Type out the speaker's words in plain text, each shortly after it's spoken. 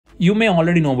You may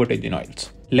already know about engine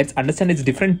oils. Let's understand its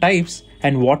different types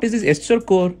and what is this Ester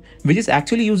Core which is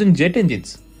actually used in jet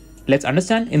engines. Let's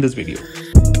understand in this video.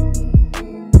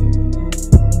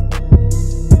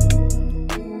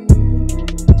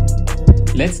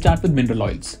 Let's start with mineral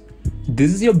oils.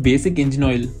 This is your basic engine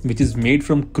oil which is made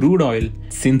from crude oil.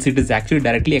 Since it is actually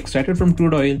directly extracted from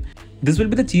crude oil, this will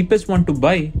be the cheapest one to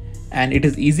buy and it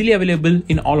is easily available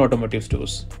in all automotive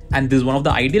stores. And this is one of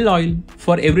the ideal oil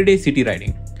for everyday city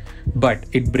riding. But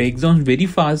it breaks down very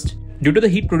fast due to the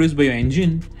heat produced by your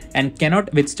engine and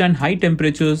cannot withstand high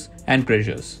temperatures and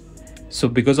pressures. So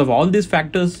because of all these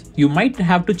factors, you might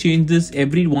have to change this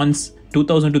every once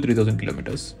 2000 to 3000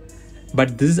 kilometers.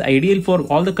 But this is ideal for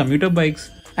all the commuter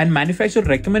bikes and manufacturers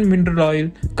recommend mineral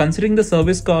oil considering the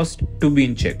service cost to be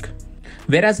in check.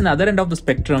 Whereas in the other end of the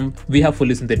spectrum, we have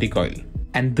fully synthetic oil.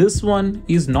 And this one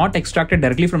is not extracted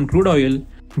directly from crude oil,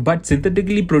 but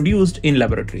synthetically produced in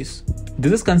laboratories.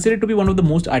 This is considered to be one of the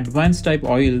most advanced type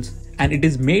oils, and it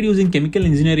is made using chemical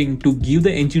engineering to give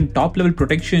the engine top level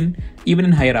protection even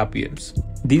in higher RPMs.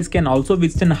 These can also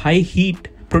withstand high heat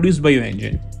produced by your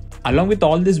engine. Along with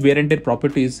all these wear and tear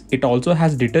properties, it also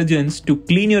has detergents to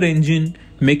clean your engine,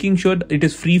 making sure that it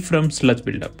is free from sludge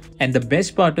buildup. And the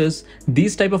best part is,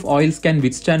 these type of oils can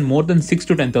withstand more than 6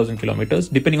 to 10,000 kilometers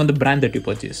depending on the brand that you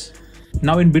purchase.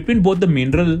 Now in between both the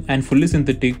mineral and fully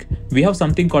synthetic, we have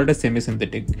something called as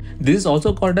semi-synthetic. This is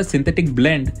also called a synthetic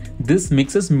blend. This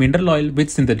mixes mineral oil with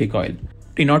synthetic oil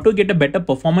in order to get a better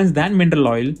performance than mineral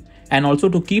oil and also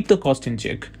to keep the cost in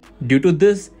check. Due to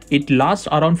this, it lasts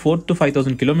around 4 to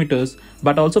 5,000 kilometers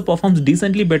but also performs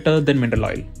decently better than mineral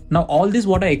oil. Now all this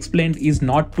what I explained is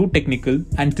not too technical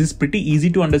and this is pretty easy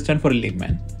to understand for a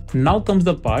layman. Now comes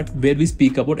the part where we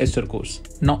speak about Ester cores.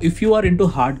 Now if you are into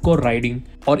hardcore riding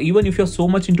or even if you're so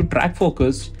much into track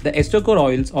focus, the Ester core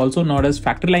oils, also known as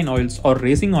factory line oils or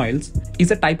racing oils,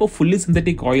 is a type of fully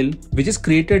synthetic oil which is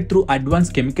created through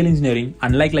advanced chemical engineering.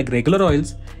 Unlike regular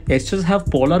oils, esters have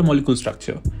polar molecule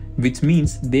structure, which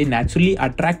means they naturally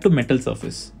attract to metal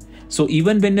surface. So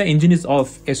even when the engine is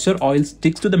off, ester oil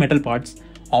sticks to the metal parts,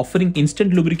 offering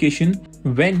instant lubrication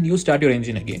when you start your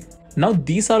engine again. Now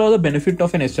these are all the benefits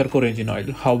of an Ester core engine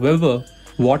oil. However,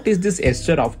 what is this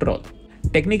ester after all?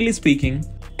 Technically speaking,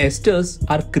 esters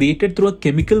are created through a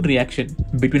chemical reaction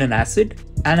between an acid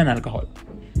and an alcohol.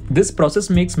 This process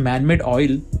makes man-made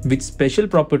oil with special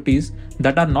properties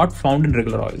that are not found in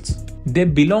regular oils. They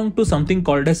belong to something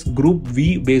called as Group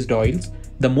V based oils,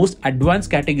 the most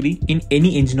advanced category in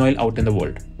any engine oil out in the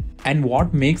world. And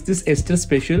what makes this ester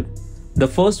special? The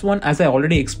first one, as I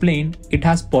already explained, it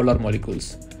has polar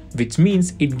molecules, which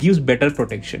means it gives better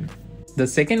protection. The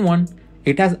second one,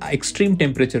 it has extreme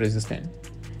temperature resistance.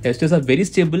 Esters are very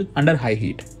stable under high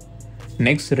heat.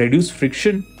 Next, reduce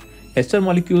friction. Ester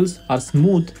molecules are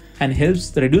smooth and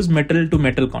helps reduce metal to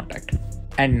metal contact.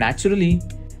 And naturally,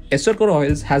 Ester core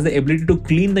oils has the ability to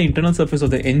clean the internal surface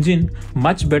of the engine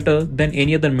much better than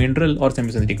any other mineral or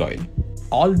semi-synthetic oil.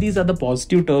 All these are the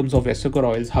positive terms of Ester core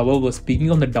oils. However,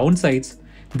 speaking on the downsides,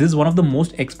 this is one of the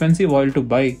most expensive oil to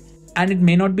buy and it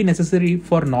may not be necessary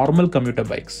for normal commuter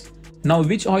bikes. Now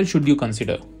which oil should you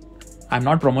consider? I'm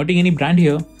not promoting any brand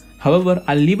here. However,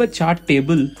 I'll leave a chart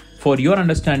table for your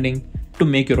understanding to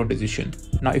make your own decision.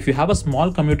 Now if you have a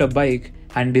small commuter bike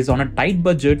and is on a tight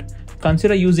budget,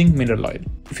 consider using mineral oil.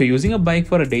 If you're using a bike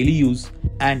for a daily use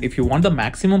and if you want the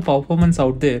maximum performance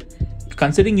out there,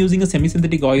 considering using a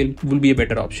semi-synthetic oil will be a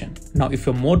better option. Now if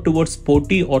you're more towards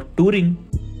sporty or touring,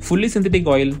 fully synthetic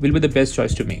oil will be the best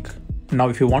choice to make. Now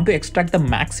if you want to extract the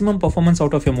maximum performance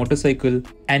out of your motorcycle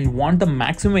and want the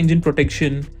maximum engine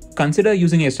protection, consider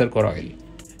using Ester core oil.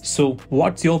 So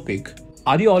what's your pick?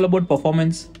 Are you all about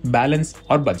performance, balance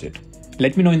or budget?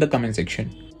 Let me know in the comment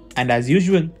section. And as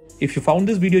usual, if you found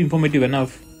this video informative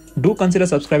enough, do consider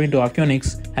subscribing to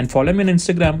Archeonics and follow me on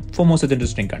Instagram for more such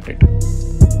interesting content.